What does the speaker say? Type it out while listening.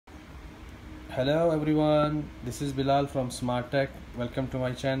Hello everyone, this is Bilal from Smart Tech. Welcome to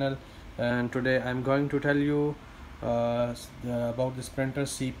my channel, and today I'm going to tell you about this printer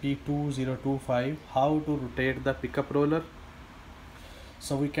CP2025, how to rotate the pickup roller.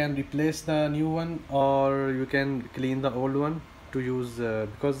 So we can replace the new one or you can clean the old one to use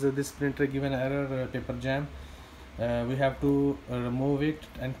because this printer given error paper jam. We have to remove it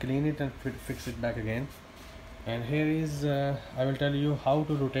and clean it and fix it back again. And here is I will tell you how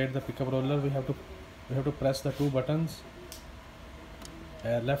to rotate the pickup roller. We have to press the two buttons,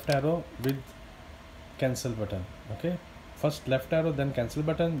 left arrow with cancel button. Okay, first left arrow, then cancel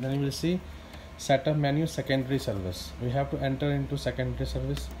button, then you will see setup menu, secondary service. We have to enter into secondary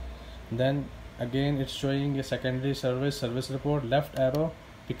service, then again it's showing a secondary service report, left arrow,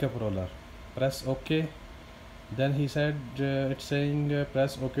 pickup roller, press OK. Then he said it's saying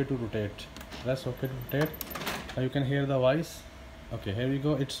press OK to rotate. Press OK to rotate. Now you can hear the voice. Okay, here we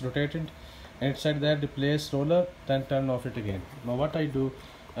go, it's rotated and it said that replace roller, then turn off it again. Now what I do,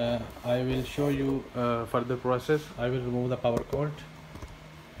 I will show you further process. I will remove the power cord.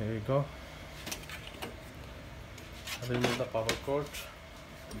 Here we go. I will remove the power cord,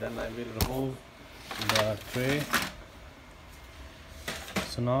 then I will remove the tray.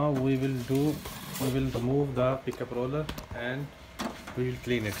 So now we will remove the pickup roller and we will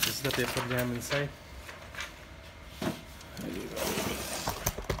clean it. This is the paper jam inside.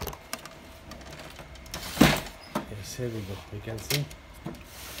 Yes, here we go. You can see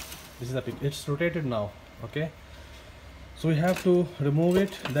this is the pick. It's rotated now. Okay, so we have to remove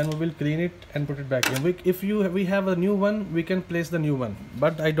it, then we will clean it and put it back in. We have a new one, we can place the new one,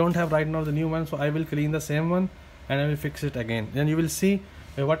 but I don't have right now the new one, so I will clean the same one and I will fix it again. Then you will see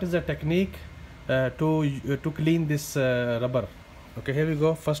what is the technique to clean this rubber. Okay, here we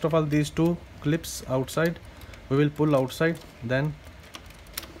go. First of all, these two clips outside we will pull outside, then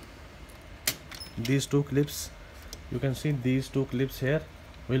these two clips, you can see these two clips here,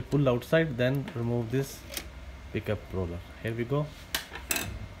 we'll pull outside, then remove this pickup roller. Here we go.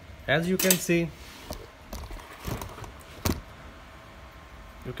 As you can see,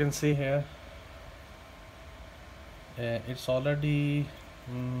 here it's already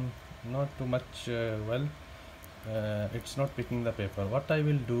not too much it's not picking the paper. What I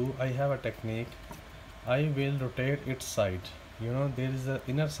will do, I have a technique. I will rotate its side. You know, there is a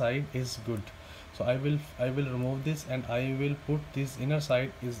inner side is good, so I will remove this and I will put this inner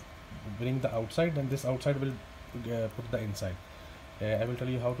side is bring the outside, and this outside will put the inside. I will tell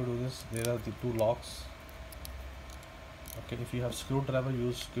you how to do this. There are the two locks. Okay, if you have screwdriver,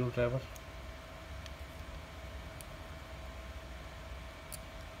 use screwdriver.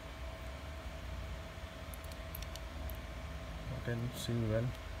 Can you see well?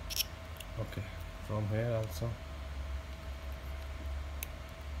 Okay, from here also.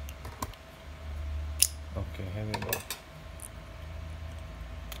 Okay, here we go.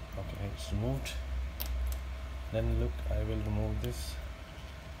 Okay, it's removed. Then look, I will remove this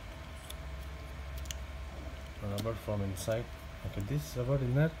rubber from inside. Okay, this rubber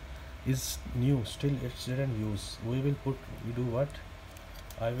inner is new, still it's didn't use. I will do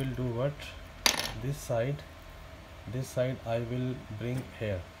what? This side I will bring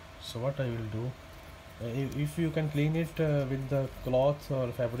here. So what I will do, if you can clean it with the cloth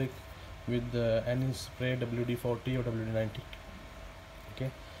or fabric with any spray, WD-40 or WD-90.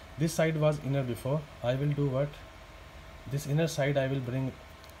 Okay, this side was inner before. I will do what? This inner side I will bring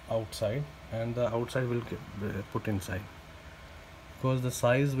outside and the outside will get put inside, because the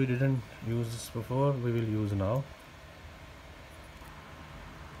size we didn't use this before, we will use now.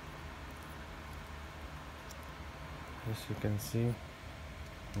 As you can see,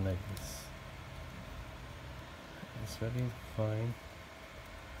 like this, it's very fine.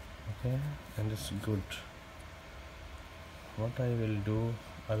 Okay, and it's good. What I will do,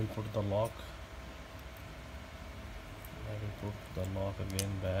 I will put the lock. I will put the lock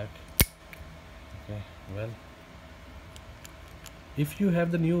again back. Okay, well, if you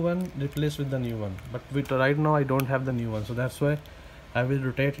have the new one, replace with the new one, but right now I don't have the new one, so that's why I will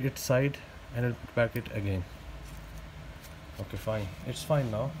rotate its side and I'll put back it again. Okay, fine, it's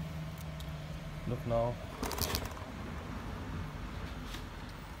fine now. Look now.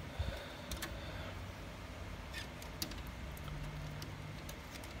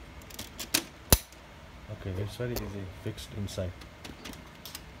 Okay, it's very easy, fixed inside.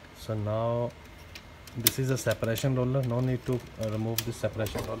 So now this is a separation roller. No need to remove this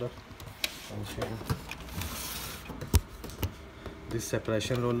separation roller. This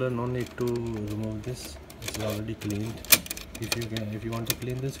separation roller, no need to remove this. It's already cleaned. If you want to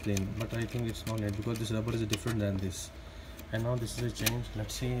clean this, clean, but I think it's not needed because this rubber is different than this. and now this is a change.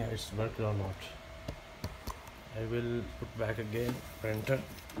 Let's see it's worked or not. I will put back again printer.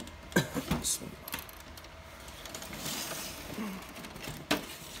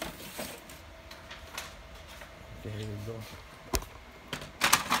 Okay, here we go.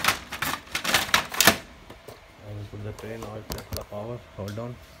 I will put the tray now. Check the power. Hold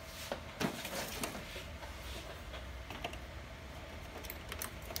on.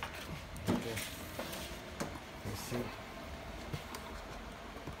 Okay, let's see.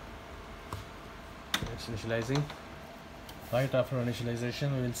 It's initializing. Right after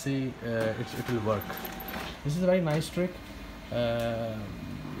initialization, we will see it will work. This is a very nice trick.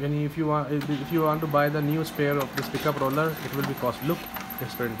 If you want to buy the new spare of this pickup roller, it will be cost. Look,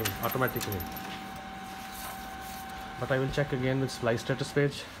 it's printing automatically. But I will check again with splice status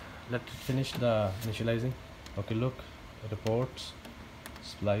page. Let it finish the initializing. Okay, look, reports,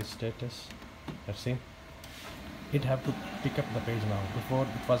 splice status. Let's see. It have to pick up the page now. Before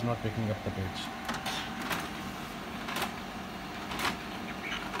it was not picking up the page.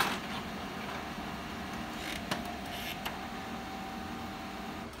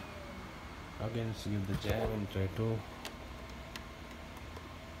 Again, let's give the jam and try to.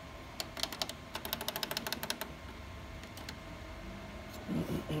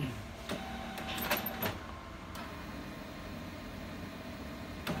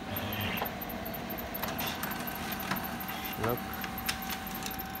 Look.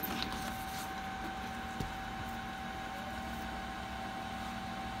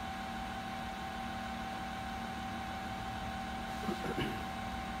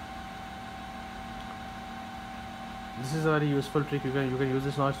 This is a very useful trick. You can use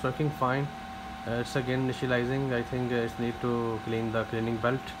this now. It's working fine. It's again initializing. I think it need to clean the cleaning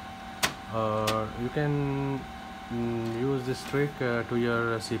belt. You can use this trick to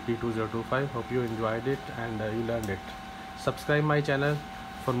your CP2025. Hope you enjoyed it and you learned it. Subscribe my channel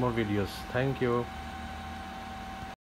for more videos. Thank you.